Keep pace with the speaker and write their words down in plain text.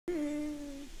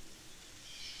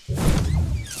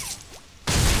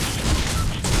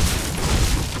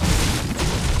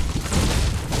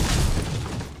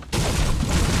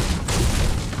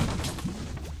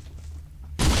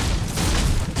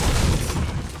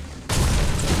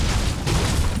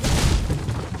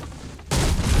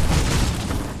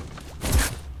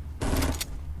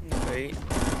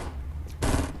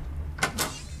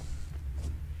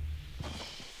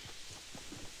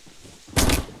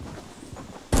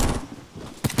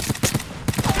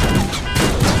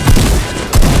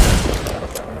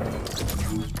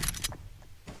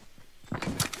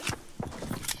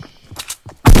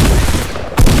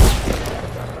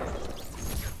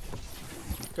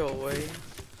boy.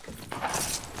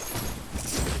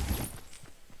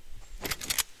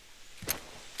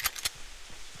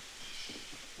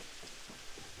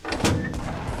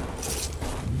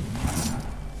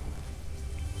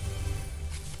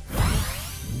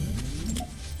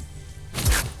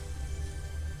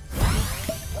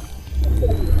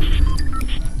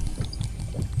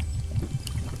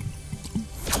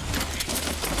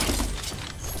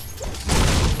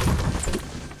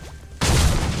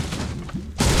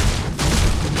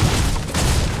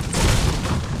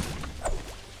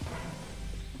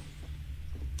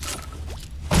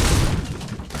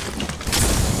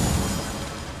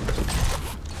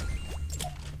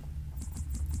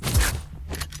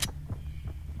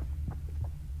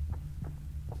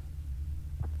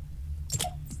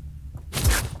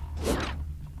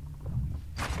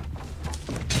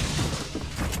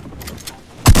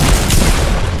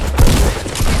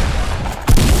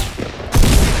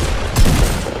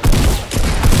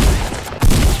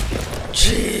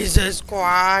 Jesus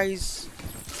Christ.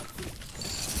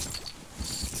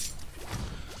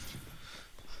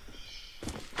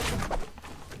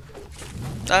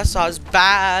 That sounds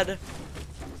bad.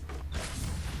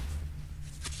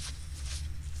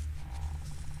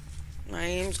 My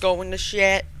aim's going to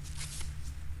shit.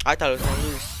 I thought it was gonna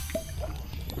lose.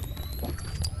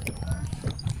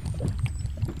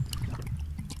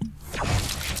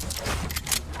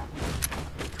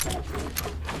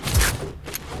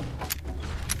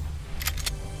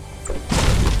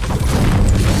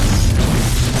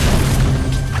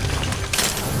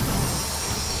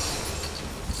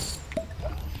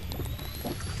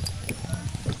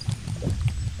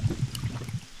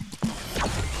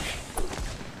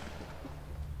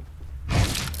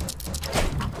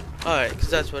 Alright, because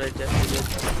that's what I definitely did.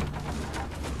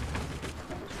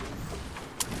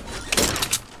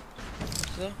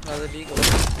 So, another deagle.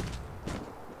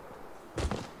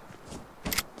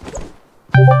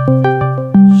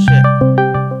 Shit.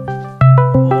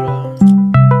 Hold on.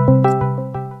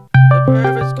 The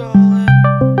private's calling.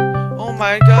 Oh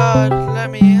my god, let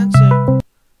me answer.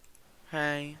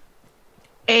 Hey.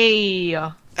 Hey.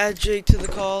 Add Jake to the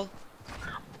call.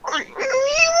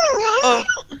 Oh.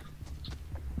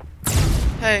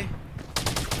 Hey.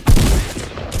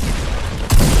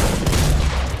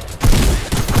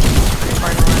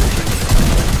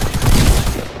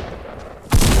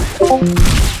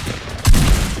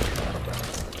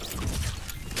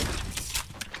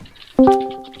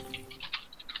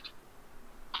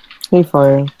 Hey,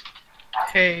 Fire.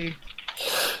 Hey.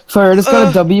 Fire, I just got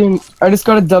a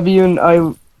W and I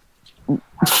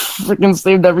freaking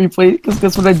saved that replay because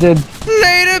guess what I did?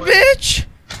 Later, bitch.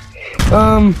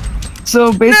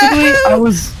 So basically,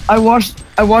 I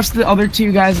watched the other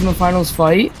two guys in the finals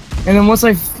fight, and then once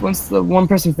the one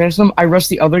person finished them, I rushed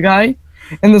the other guy,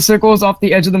 and the circle was off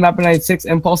the edge of the map, and I had 6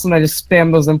 impulses, and I just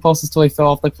spammed those impulses till he fell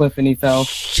off the cliff, and he fell.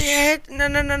 Shit!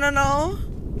 No!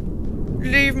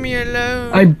 Leave me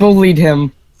alone. I bullied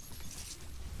him.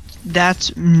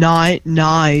 That's not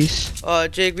nice.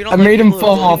 Jake, we don't. I like made him people who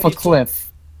fall bully off a people.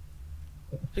 cliff.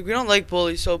 Jake, we don't like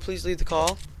bullies, so please leave the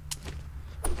call.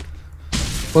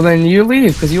 Well then you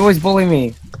leave, because you always bully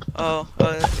me. Oh,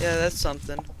 yeah, that's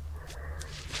something.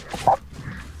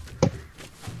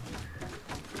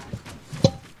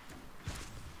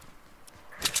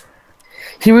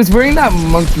 He was wearing that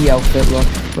monkey outfit look,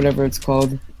 whatever it's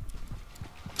called.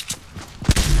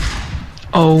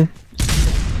 Oh.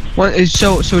 What is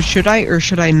so should I or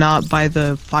should I not buy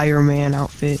the fireman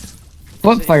outfit?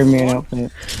 What fireman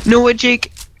outfit? No, what,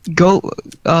 Jake? Go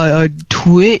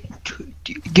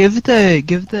give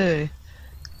the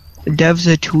devs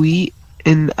a tweet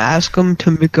and ask them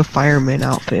to make a fireman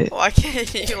outfit. Why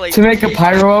can't you like To make a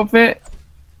pyro outfit?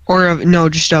 Or no,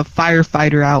 just a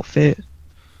firefighter outfit.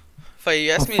 Fight,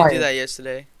 you asked me to do that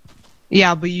yesterday.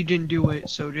 Yeah, but you didn't do it,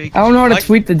 so Jake. I don't know how to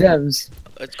tweet the devs.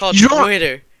 It's called You don't-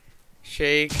 Twitter.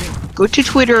 Shake. Go to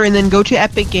Twitter and then go to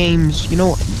Epic Games. You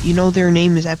know their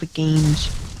name is Epic Games.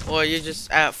 Or you're just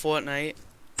at Fortnite.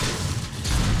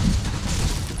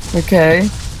 Okay.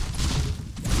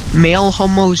 Male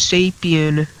Homo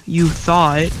sapien, you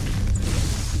thought.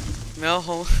 Male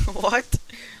home. What?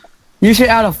 You should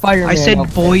add a fireman I said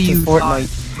outfit boy, to you Fortnite.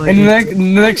 thought. In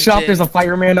the next shop, there's a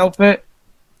fireman outfit.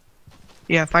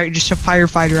 Yeah, just a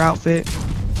firefighter outfit.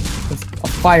 It's a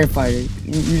firefighter.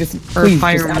 You just Or please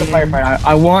just add a fireman. firefighter.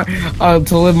 I want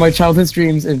to live my childhood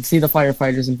dreams and see the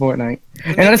firefighters in Fortnite.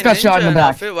 They And I just make got a shot in ninja the back.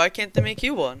 outfit, why can't they make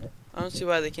you one? I don't see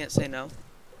why they can't say no.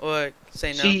 Or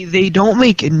say no. See, they don't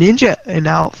make a ninja an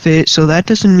outfit, so that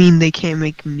doesn't mean they can't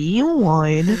make me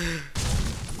one.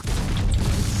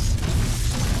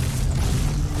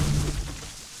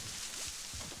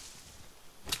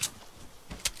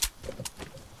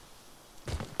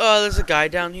 Oh, there's a guy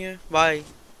down here. Why?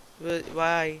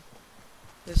 Why?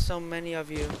 There's so many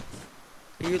of you.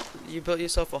 You built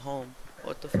yourself a home.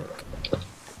 What the fuck?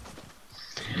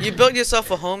 You built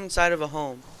yourself a home inside of a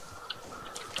home.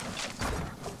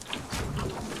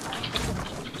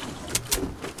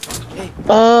 Hey.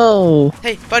 Oh.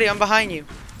 Hey, buddy, I'm behind you.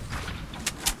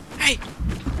 Hey.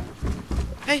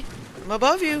 Hey, I'm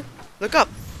above you. Look up.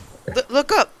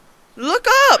 Look up. Look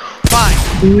up. Fine.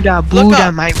 Buddha,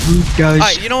 Buddha, my root does.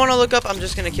 Alright, you don't want to look up. I'm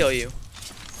just gonna kill you.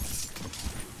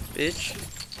 Bitch.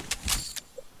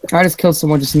 I just killed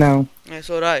someone just now. Yeah,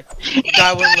 so did I. The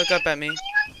guy wouldn't look up at me.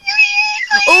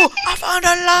 Oh, I found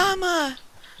a llama.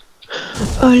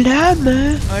 A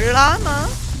llama. A llama.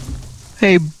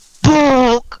 Hey,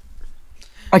 bulk.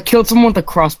 I killed someone with a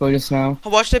crossbow just now.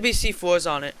 Watch there be C4s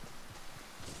on it.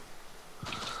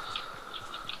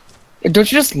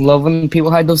 Don't you just love when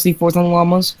people hide those C4s on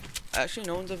llamas? Actually,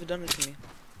 no one's ever done it to me.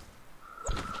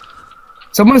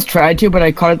 Someone's tried to, but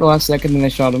I caught it the last second and I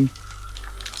shot him.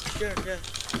 Sure, yeah.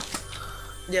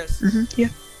 Yes. Yeah.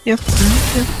 Yep.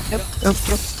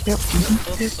 Yep.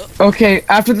 Okay,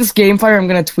 after this game fire, I'm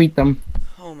gonna tweet them.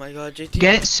 Oh my god, JT.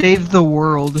 Get Save the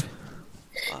World.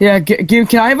 Yeah,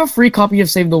 can I have a free copy of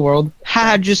Save the World?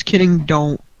 Ha, just kidding,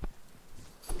 don't.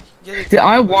 Dude,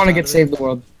 I want to get Save the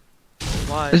World.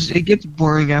 Why? It gets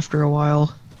boring after a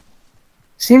while.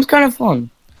 Seems kind of fun.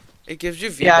 It gives you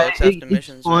V-Bucks after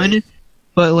missions, it's fun, right?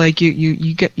 but like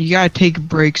you gotta take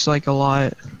breaks like a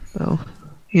lot. So,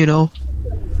 you know,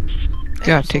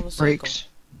 gotta take breaks.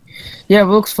 Yeah, it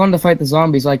looks fun to fight the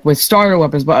zombies, like with starter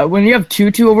weapons. But when you have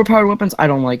too overpowered weapons, I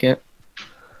don't like it.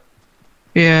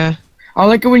 Yeah. I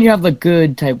like it when you have the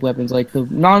good type weapons, like the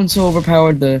non so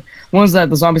overpowered, the ones that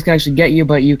the zombies can actually get you,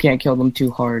 but you can't kill them too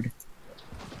hard.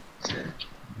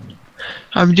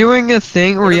 I'm doing a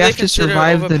thing where What do you they have to consider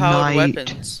survive the overpowered night.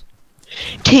 weapons?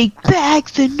 Take back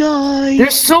the night.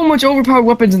 There's so much overpowered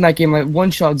weapons in that game, like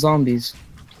one-shot zombies.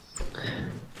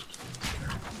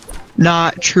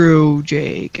 Not true,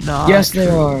 Jake. Not Yes, true. they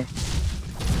are.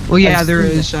 Well, yeah, I've there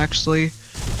seen is actually.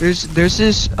 There's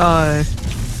this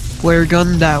flare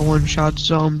gun that one-shot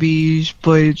zombies,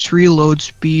 but its reload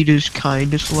speed is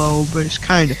kind of slow, but it's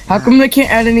kind of. How come they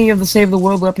can't add any of the Save the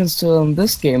World weapons to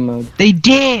this game mode? They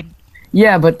did.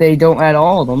 Yeah, but they don't add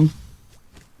all of them.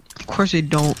 Of course they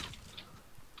don't.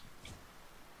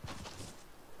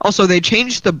 Also, they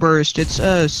changed the burst. It's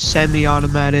a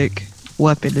semi-automatic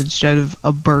weapon instead of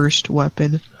a burst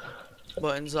weapon.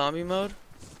 What, in zombie mode?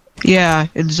 Yeah,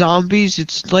 in zombies,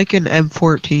 it's like an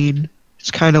M14. It's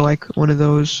kind of like one of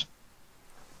those.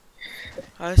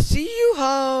 I see you,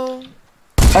 ho.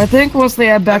 I think once they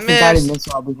add back I the guided missed.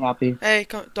 missile, I'll be happy. Hey,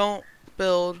 don't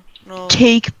build. No.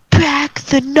 Take back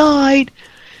the night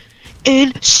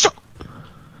and so.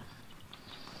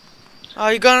 Oh,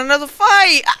 you got another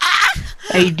fight! Ah!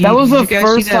 Hey, That was did the you guys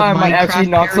first see that time I actually Minecraft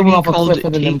knocked someone parody off a called cliff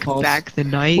with an Take impulse. Back the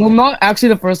Night? Well, not actually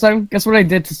the first time. Guess what I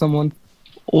did to someone?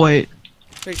 What?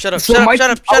 Wait, shut up, So shut up, my-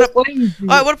 shut up, I shut was up! playing-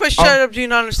 Alright, what if I shut up? Do you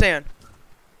not understand?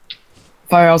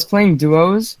 Fire, I was playing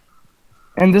duos,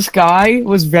 and this guy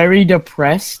was very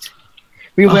depressed.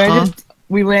 We landed,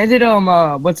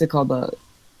 what's it called?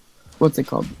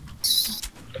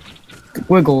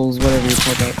 Squiggles, whatever you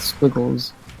call that,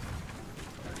 squiggles.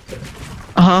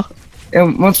 Uh-huh.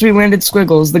 And once we landed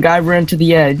Squiggles, the guy ran to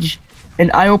the edge,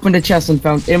 and I opened a chest and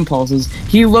found impulses.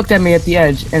 He looked at me at the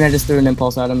edge, and I just threw an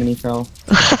impulse at him, and he fell.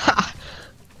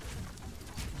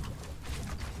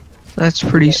 That's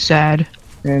pretty sad.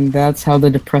 And that's how the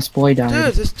depressed boy died.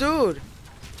 Dude, this dude!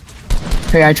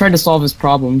 Hey, I tried to solve his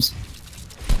problems.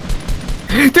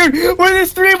 Dude, why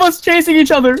there's three of us chasing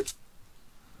each other?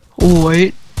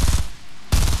 Wait.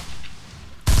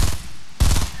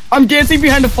 I'm dancing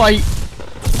behind a fight.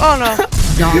 Oh no!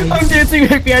 I'm dancing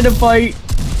right behind a fight.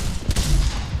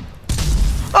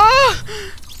 Ah!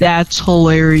 That's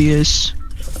hilarious.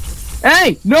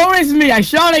 Hey, notice me! I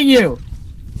shot at you.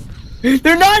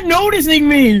 They're not noticing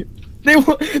me.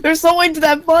 They're so into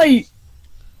that fight.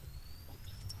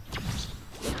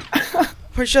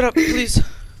 Wait, shut up, please.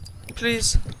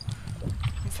 Please.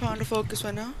 I'm trying to focus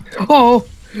right now. Oh,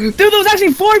 dude, there was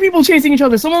actually 4 people chasing each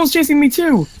other. Someone was chasing me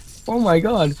too. Oh my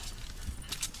god.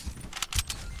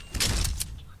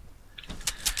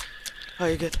 Oh,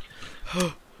 you're good.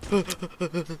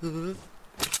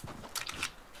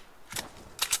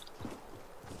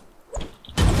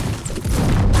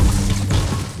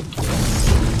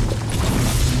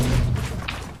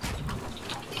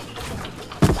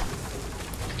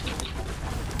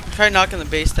 I tried knocking the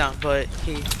base down, but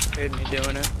he heard me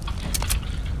doing it.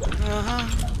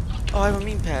 Oh, I have a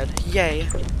meme pad. Yay.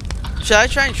 Should I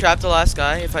try and trap the last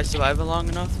guy if I survive it long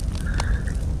enough?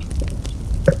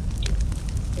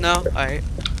 No? Alright.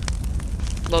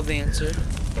 Love the answer.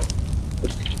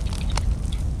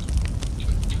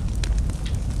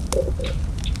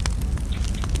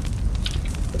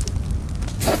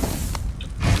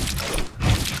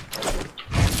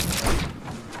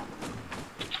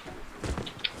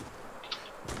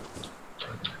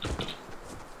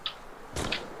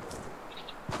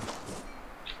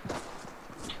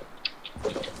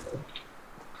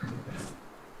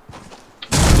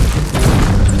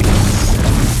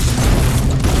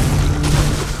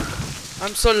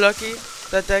 I'm so lucky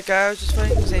that that guy I was just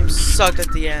fighting, his name sucked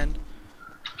at the end.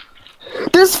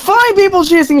 There's 5 people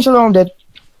chasing each other. I'm dead.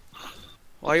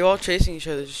 Why are you all chasing each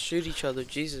other? Just shoot each other,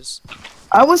 Jesus.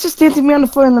 I was just dancing me on the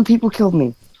foot and then people killed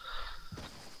me.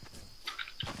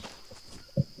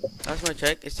 That's my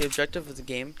check. It's the objective of the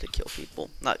game to kill people,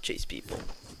 not chase people.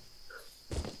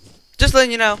 Just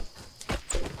letting you know.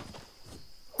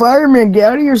 Fireman, get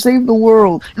out of here, save the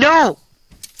world. No!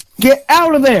 Get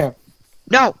out of there.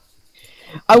 No!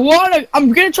 I'm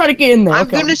gonna try to get in there. I'm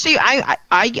okay. gonna say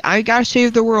I gotta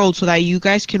save the world so that you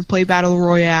guys can play Battle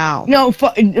Royale. No,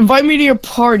 invite me to your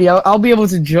party. I'll be able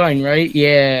to join, right?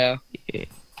 Yeah.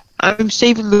 I'm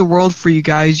saving the world for you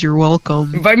guys. You're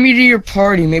welcome. Invite me to your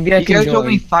party. Maybe I can You guys join. owe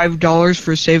me $5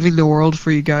 for saving the world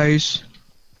for you guys.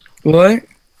 What?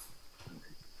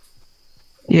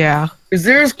 Yeah. Is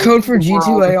there a code for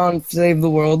G2A on Save the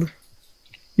World?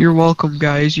 You're welcome,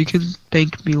 guys. You can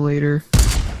thank me later.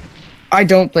 I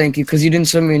don't thank you because you didn't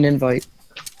send me an invite.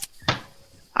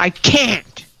 I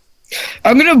can't.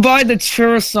 I'm gonna buy the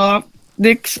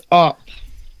Churrasoptics up.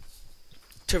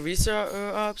 Teresa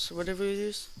or Ops, whatever it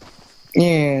is.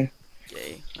 Yeah.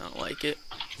 Yay, I don't like it.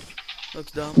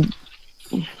 Looks dumb.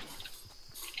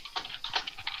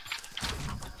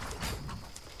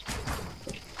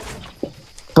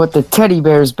 But the teddy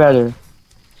bear is better.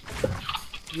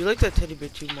 You like that teddy bear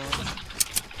too much.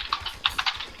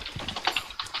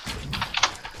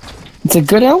 It's a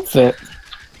good outfit.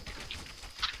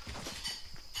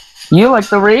 You like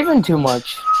the Raven too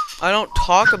much. I don't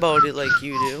talk about it like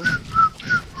you do.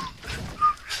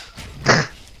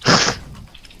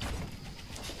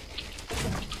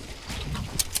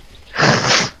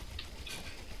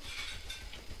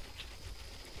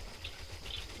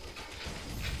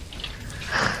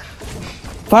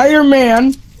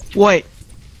 Fireman, What?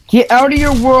 get out of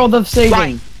your world of saving.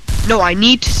 Why? No, I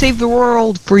need to save the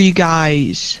world for you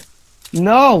guys.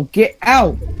 No, get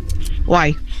out.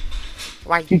 Why?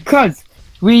 Because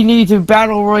we need to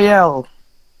battle royale.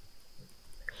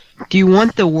 Do you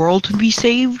want the world to be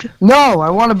saved? No, I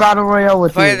want a battle royale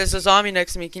with Fire, you. there's a zombie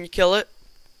next to me. Can you kill it?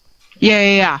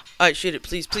 Yeah. Alright, shoot it,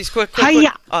 please, quick. Oh,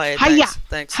 Hiya! yeah, Hiya!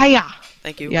 thanks. Hiya!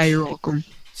 Thank you. Yeah, you're welcome.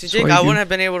 See, Jake, Sorry, I dude. wouldn't have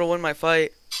been able to win my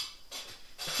fight.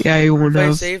 Yeah, you wouldn't Fire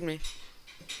have. saved me.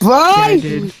 Bye! Yeah, I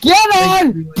did. Get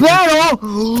Thank on you.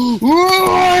 battle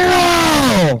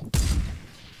royale!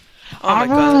 Oh my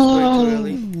god, that's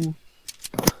way too early.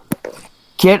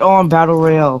 Get on battle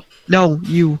royale. No,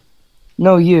 you.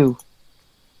 No, you.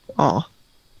 Aw.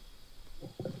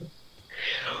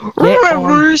 Get on.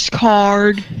 Reverse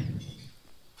card.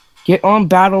 Get on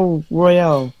battle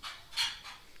royale.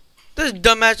 This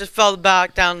dumbass just fell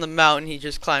back down the mountain he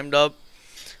just climbed up.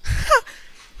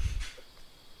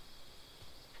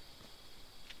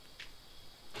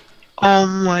 Oh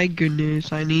my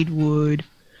goodness, I need wood.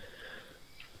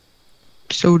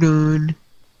 So done.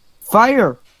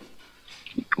 Fire!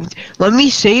 Let me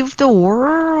save the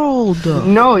world.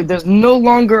 No, there's no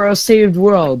longer a saved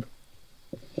world.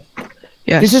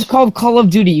 Yes. This is called Call of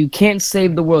Duty. You can't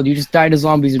save the world. You just die to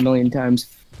zombies a million times.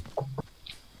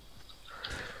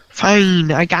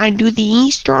 Fine, I gotta do the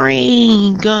Easter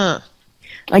egg.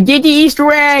 I did the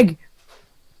Easter egg!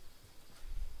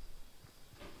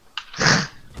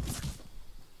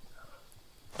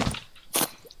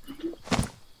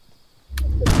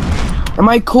 Am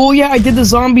I cool yet? I did the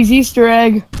zombies Easter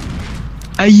egg.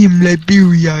 I am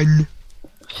Liberian.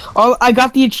 Oh, I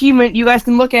got the achievement. You guys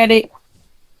can look at it.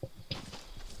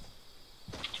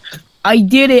 I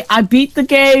did it. I beat the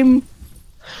game.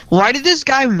 Why did this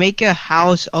guy make a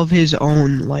house of his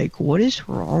own? Like, what is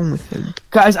wrong with him?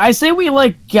 Guys, I say we,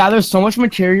 like, gather so much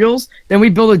materials, then we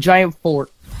build a giant fort.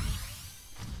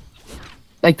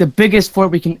 Like, the biggest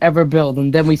fort we can ever build,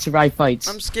 and then we survive fights.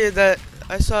 I'm scared that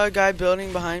I saw a guy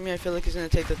building behind me. I feel like he's gonna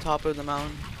take the top of the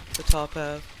mountain. The top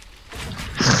half.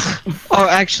 Oh,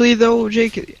 actually, though,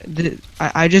 Jake,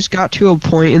 I just got to a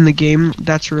point in the game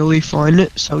that's really fun,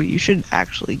 so you should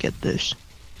actually get this.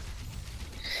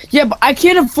 Yeah, but I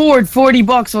can't afford 40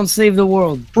 bucks on Save the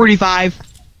World. 45.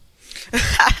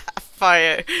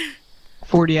 Fire.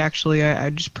 40, actually, I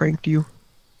just pranked you.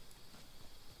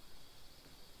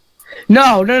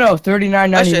 No,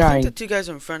 39.99. Actually, I think the two guys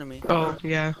are in front of me. Oh,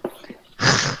 yeah.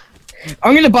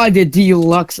 I'm gonna buy the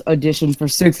deluxe edition for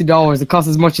 $60. It costs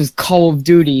as much as Call of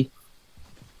Duty.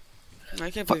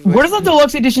 I can't believe What does the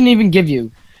deluxe edition even give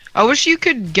you? I wish you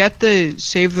could get the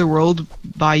Save the World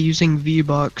by using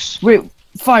V-Bucks. Wait,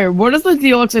 Fire, what does the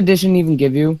deluxe edition even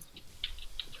give you?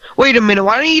 Wait a minute,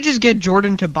 why don't you just get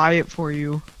Jordan to buy it for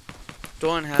you?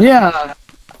 Dawn has Yeah,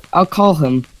 I'll call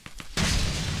him.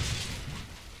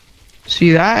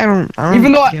 See that? I don't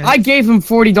Even though get I gave him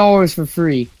 $40 for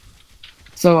free.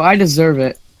 So I deserve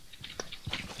it.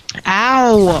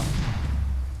 Ow!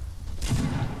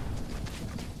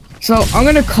 So I'm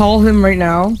gonna call him right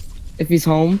now, if he's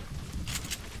home.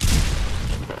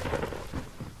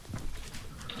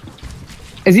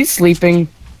 Is he sleeping?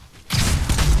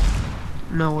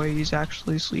 No way, he's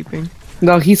actually sleeping.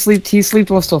 No, he slept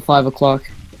well till 5 o'clock.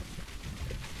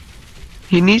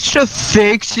 He needs to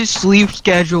fix his sleep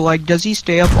schedule. Like, does he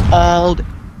stay up all day?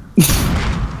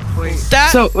 Wait. that.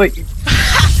 So, wait,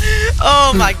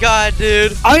 Oh my god,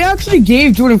 dude. I actually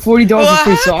gave Jordan $40 for What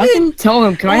free, so I can tell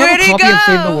him, can I Where'd have he a copy of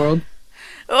Save the go? World?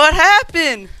 What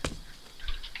happened?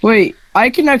 Wait, I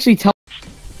can actually tell.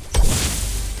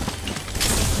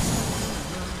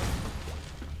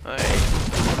 Alright.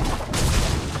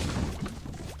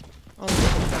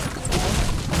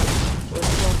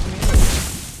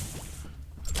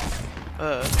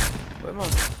 Oh, where'd my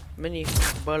mini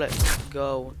bullets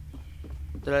go?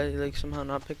 Did I like somehow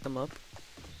not pick them up?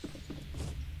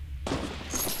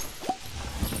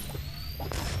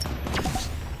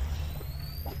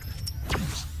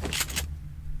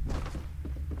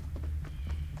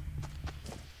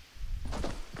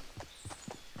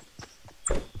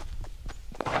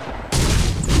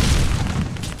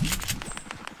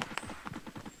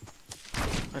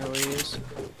 I know where he is.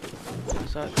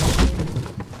 Is that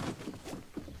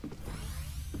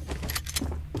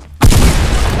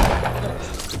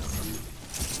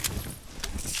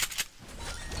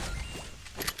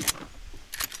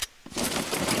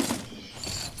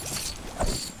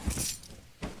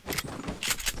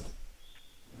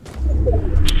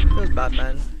feels bad,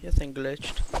 man. Your thing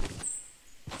glitched.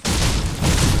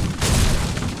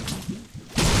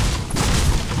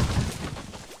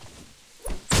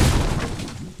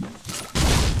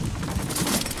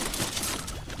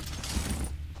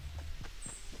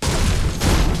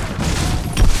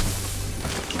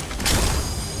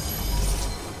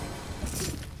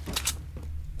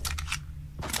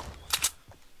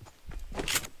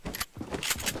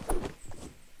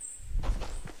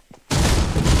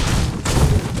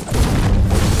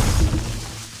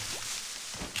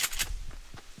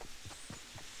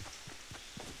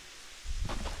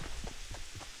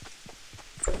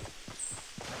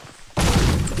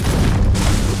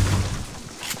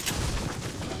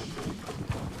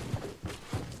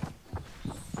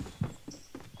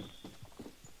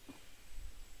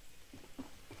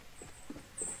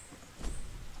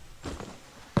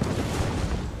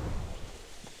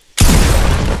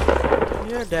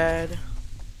 You're dead.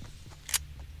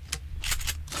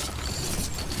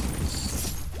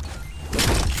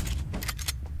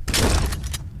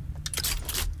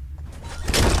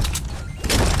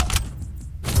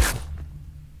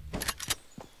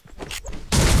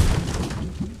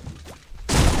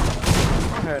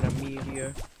 I heard a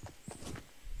meteor.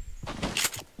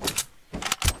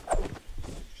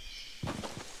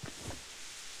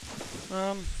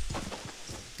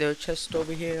 There's a chest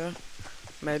over here.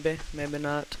 Maybe, maybe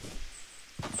not.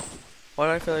 Why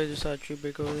do I feel like I just saw a tree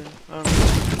break over there? I don't know.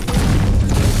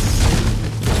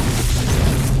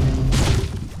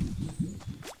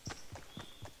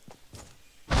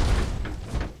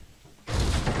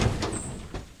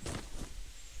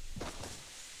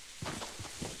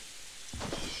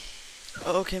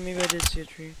 Oh, okay, maybe I did see a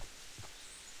tree.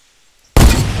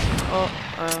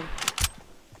 Oh,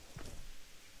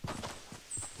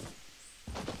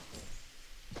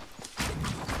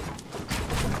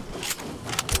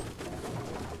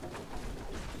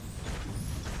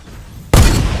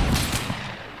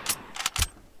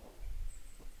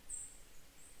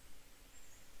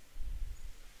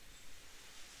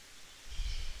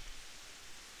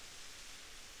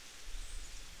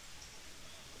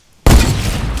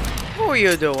 what were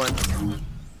you doing?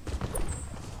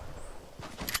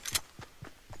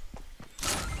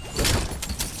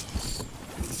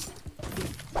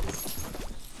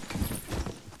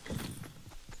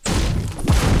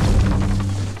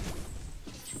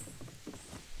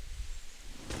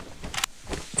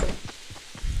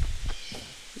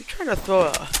 You trying to throw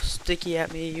a sticky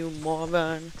at me, you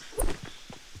moron?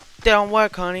 That don't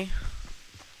work, honey.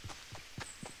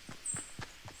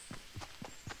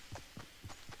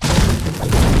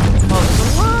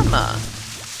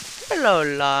 Hello,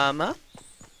 llama.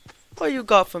 What you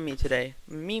got for me today?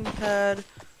 Meme pad,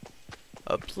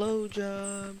 a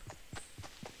blowjob,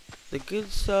 the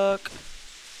good suck,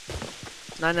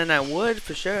 999 wood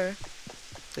for sure.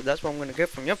 So that's what I'm gonna get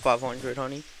from your 500,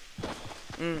 honey.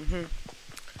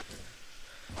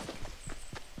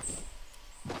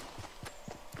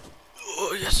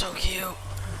 Oh, you're so cute.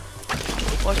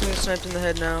 Watch me get sniped in the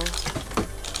head now.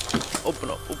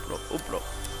 Open up, open up, open up.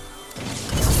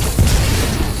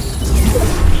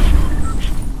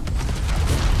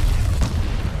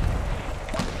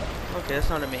 Okay, that's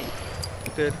not a me.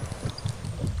 Good.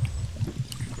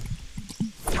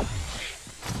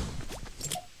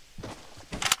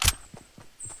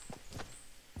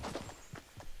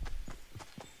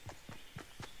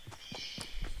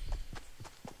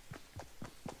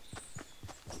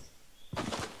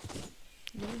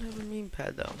 You don't have a meme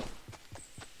pad though.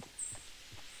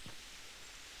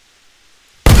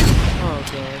 Oh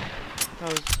god. That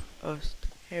was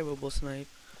a terrible snipe.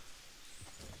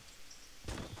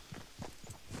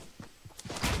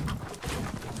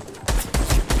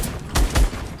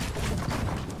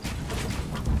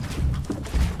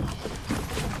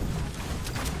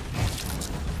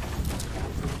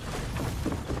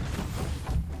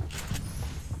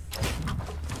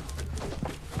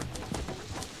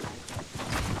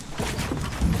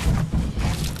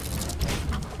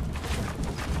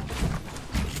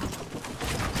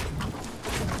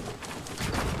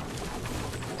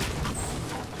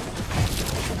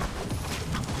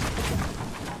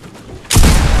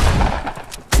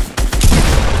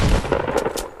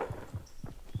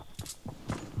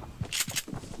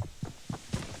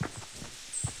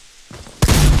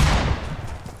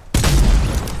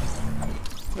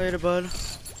 Later, bud.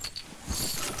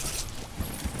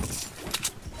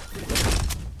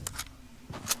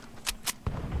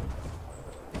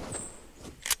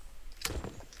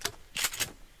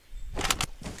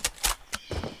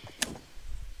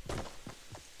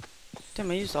 Damn,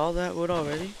 I used all that wood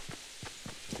already.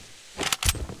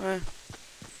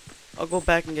 I'll go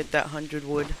back and get that 100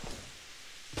 wood.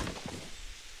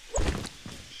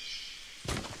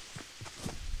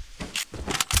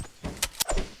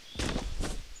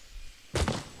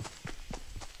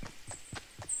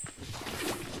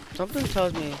 Something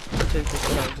tells me to take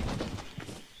this out.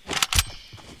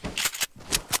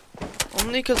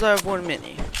 Only because I have one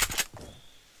mini.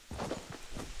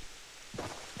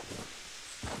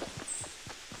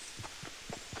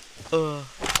 Ugh.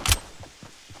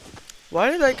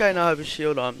 Why did that guy not have a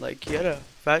shield on? Like, he had a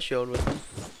fast shield with him.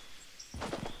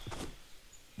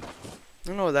 I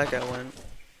don't know where that guy went.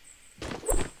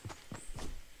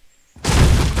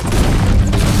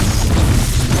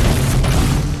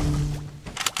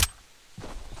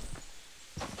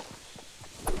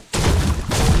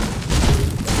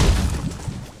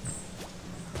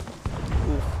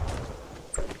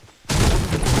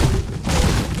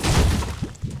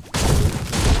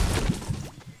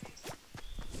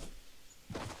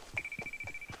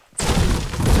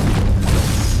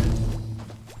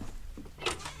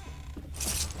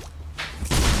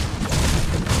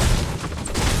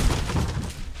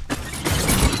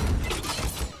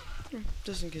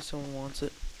 Just in case someone wants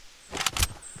it.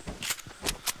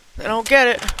 They don't get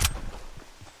it.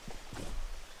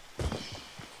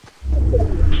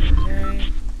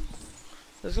 Okay.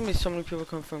 There's gonna be so many people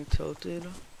coming from Tilted.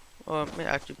 Or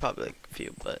actually probably like a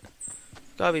few, but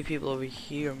gotta be people over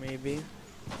here maybe.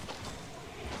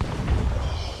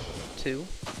 2.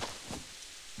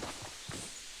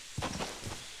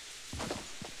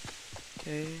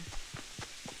 Okay.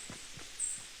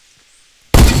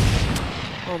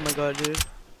 Oh my god, dude.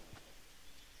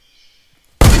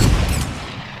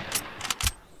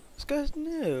 This guy's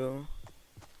new.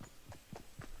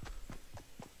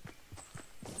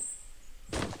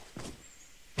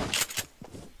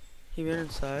 He went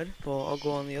inside? Well, I'll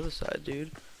go on the other side,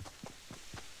 dude.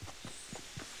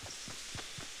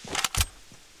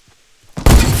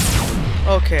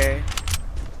 Okay.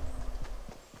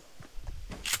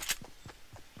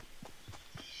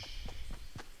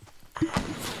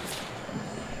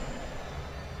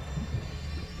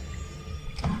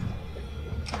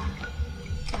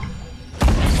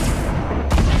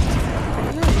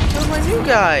 New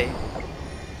guy.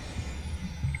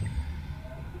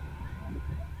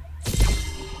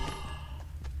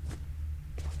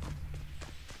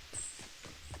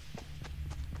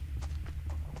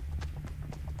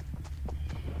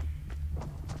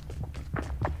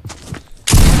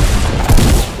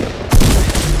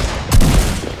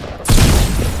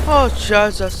 Oh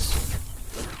Jesus.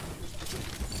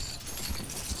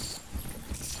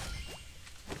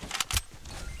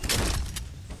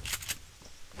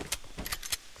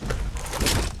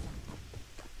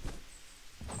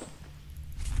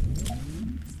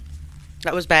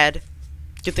 That was bad.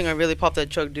 Good thing I really popped that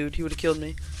truck, dude. He would have killed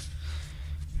me.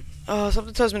 Oh,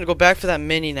 something tells me to go back for that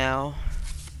mini now.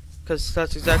 Because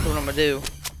that's exactly what I'm going to do.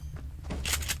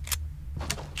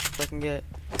 So I can get...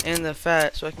 And the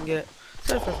fat, so I can get...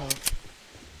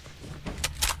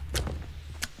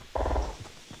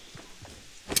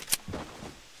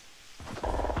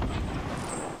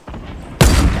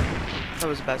 That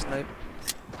was a bad snipe.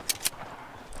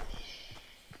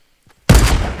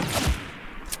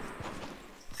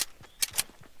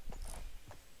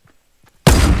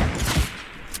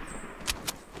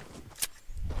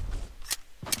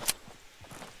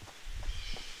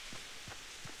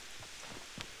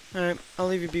 Alright, I'll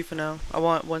leave you be for now. I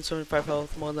want 175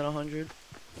 health, more than 100.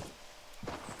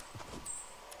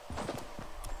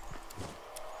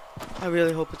 I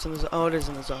really hope it's in the zone. Oh, it is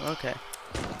in the zone. Okay.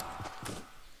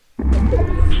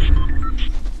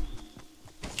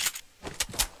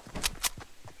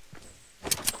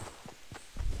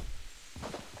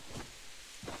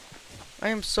 I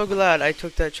am so glad I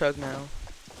took that truck now.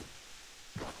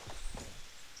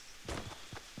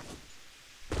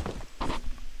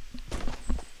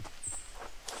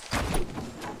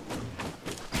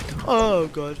 Oh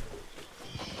god.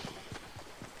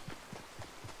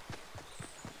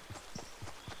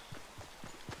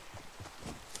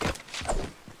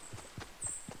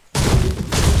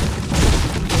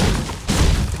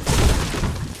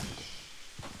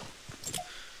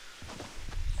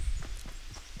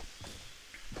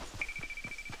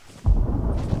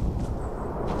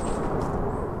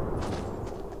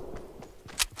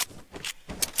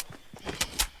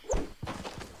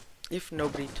 If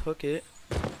nobody took it.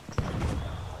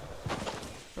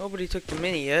 Nobody took the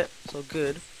mini yet, so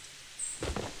good.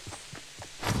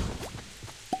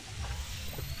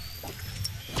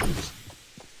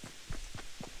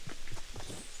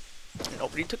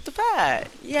 Nobody took the fat!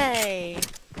 Yay!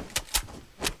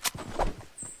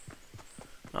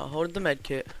 I'll hold the med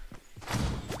kit.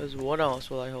 Because what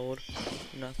else will I hold?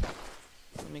 Nothing.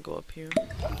 Let me go up here.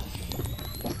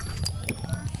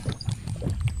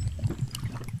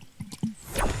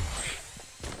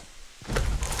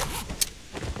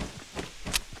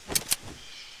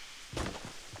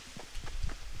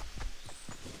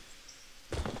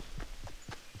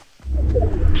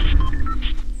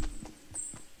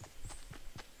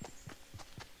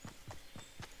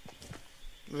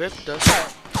 Ripped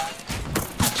us.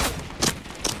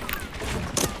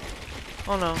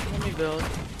 Oh no, let me build.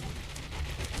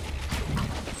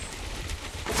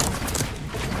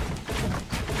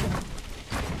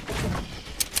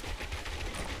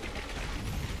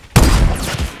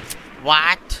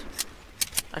 What?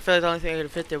 I feel like the only thing I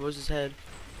could fit there was his head.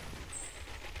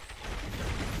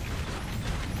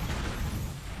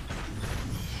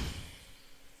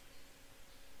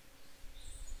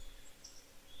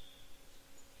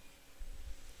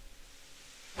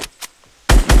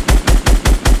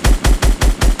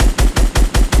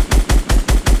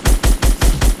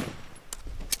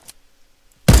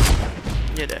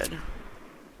 You're dead.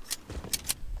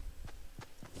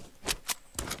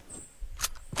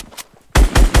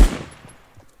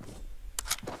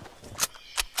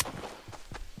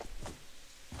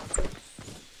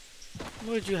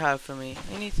 What would you have for me?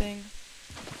 Anything?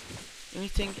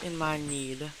 Anything in my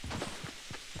need?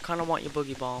 I kinda want your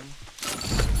boogie bomb.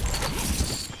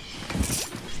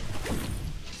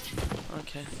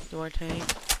 Okay, do I tank?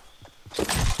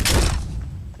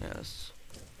 Yes.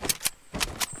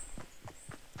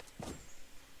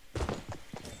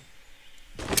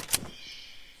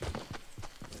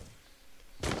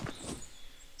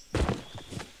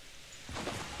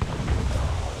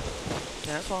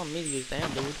 Yeah, that's all I'm need to use,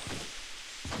 damn dude.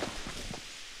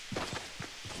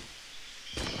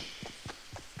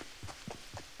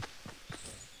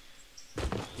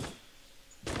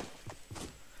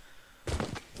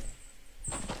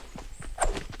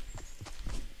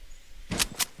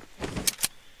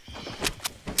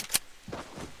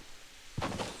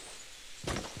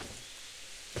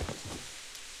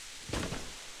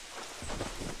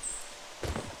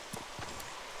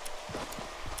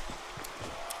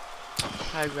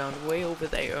 High ground way over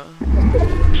there.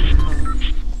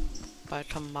 By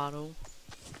tomato.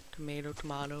 Tomato,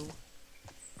 tomato.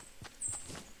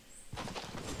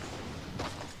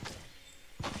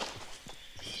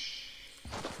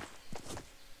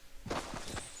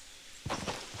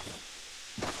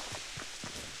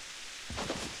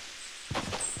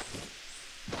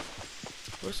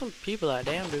 Where's some people at?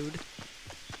 Damn, dude.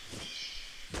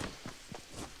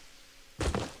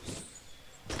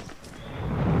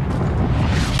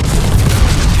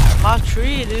 My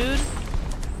tree, dude.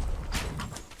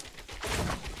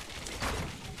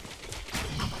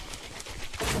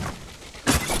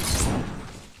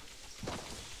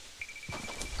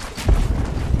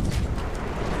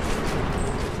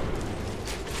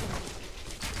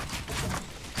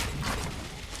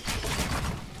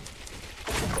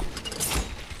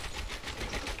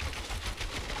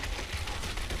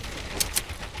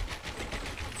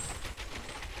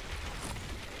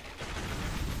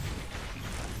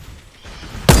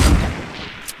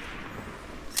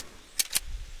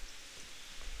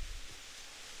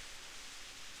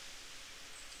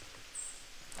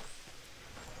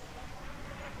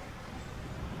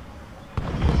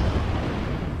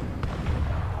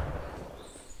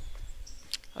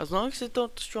 As long as it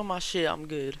don't destroy my shit, I'm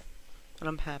good. And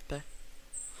I'm happy.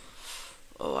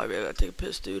 Oh, I really gotta take a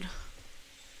piss, dude.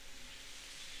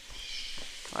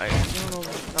 Alright, going over.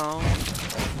 No.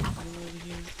 Going over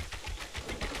here.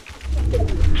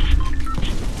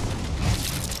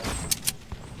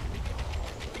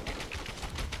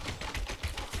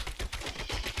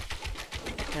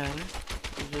 Got it.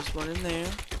 There's just one in there.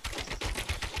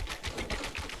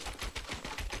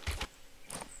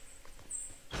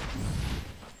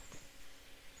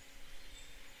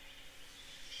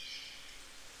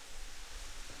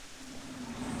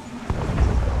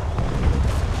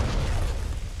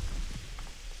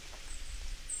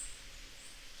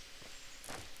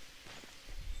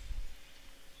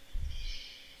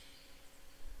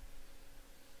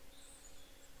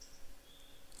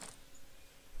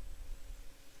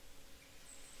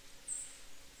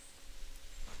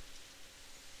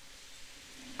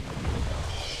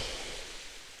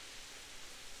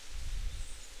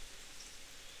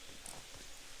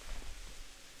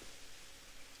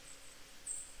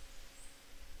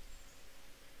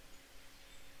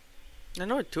 I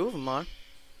know where two of them are.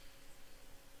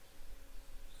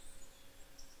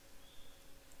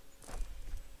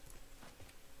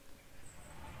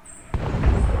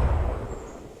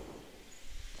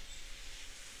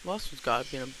 Last one's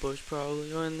gotta be in a bush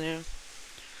probably, or in there.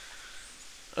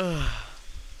 Ugh.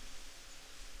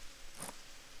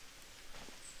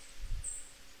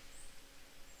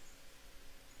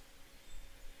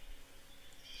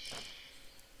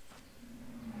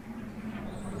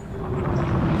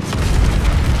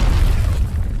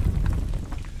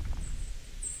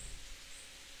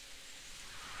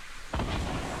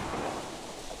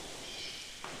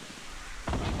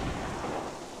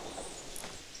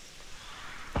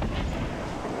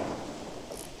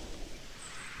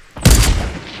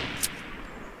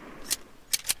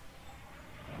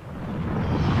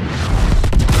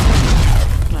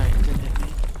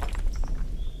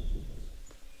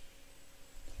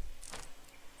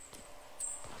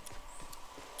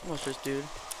 What's this dude?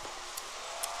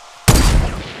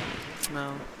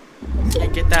 No.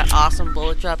 Can't get that awesome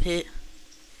bullet drop hit?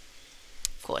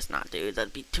 Of course not, dude.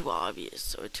 That'd be too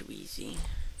obvious or too easy.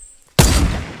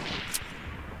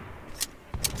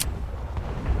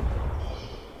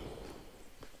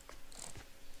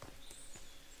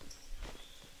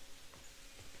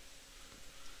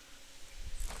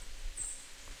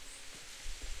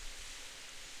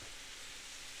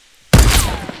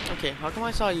 Okay, how come I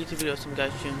saw a YouTube video of some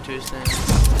guy shooting to his thing?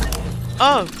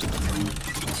 Oh!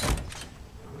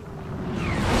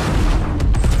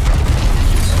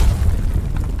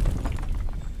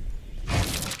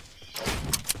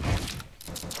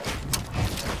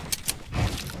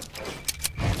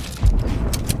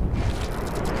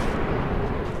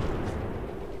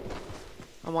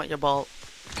 I want your bolt.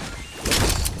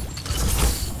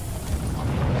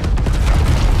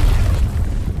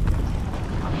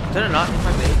 Did it not hit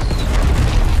my base?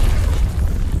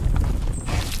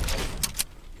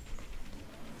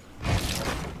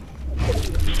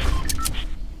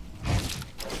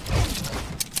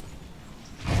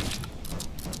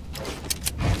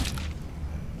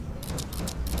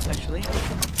 Actually.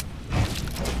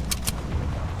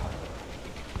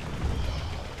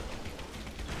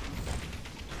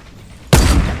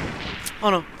 Oh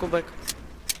no, go back.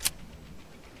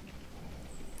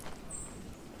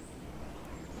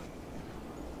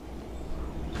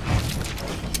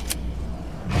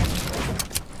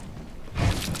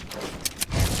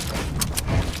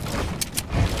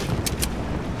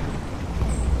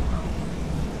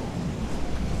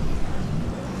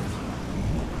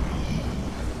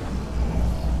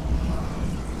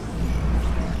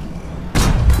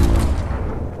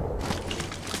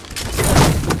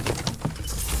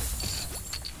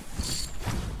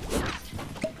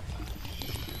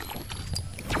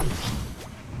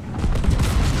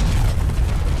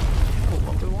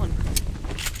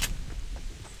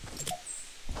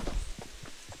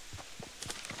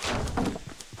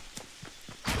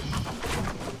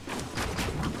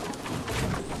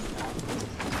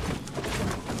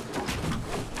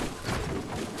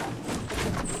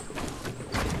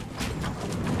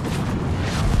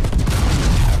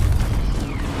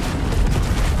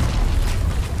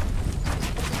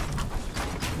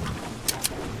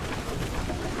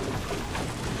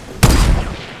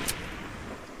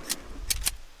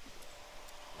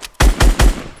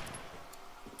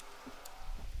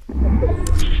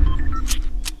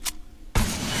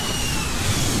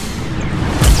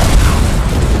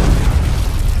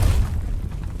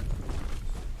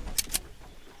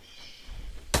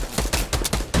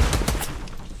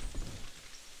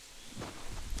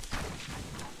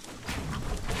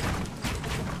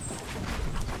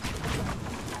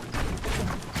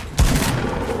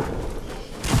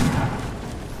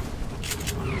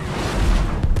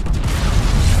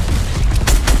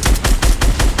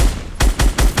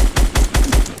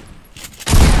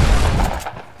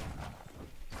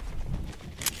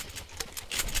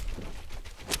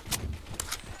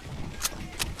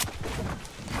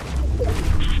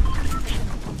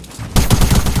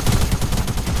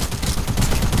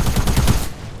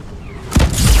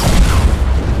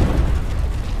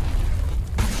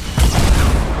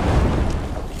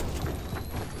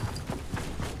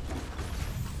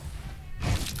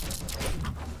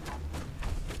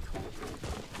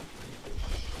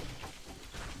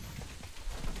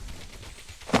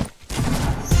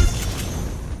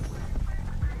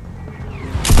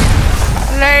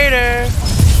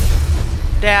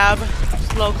 Gab.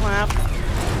 Slow clap.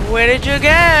 Where did you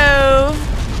go?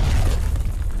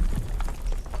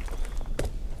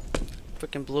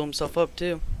 Freaking blew himself up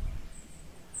too.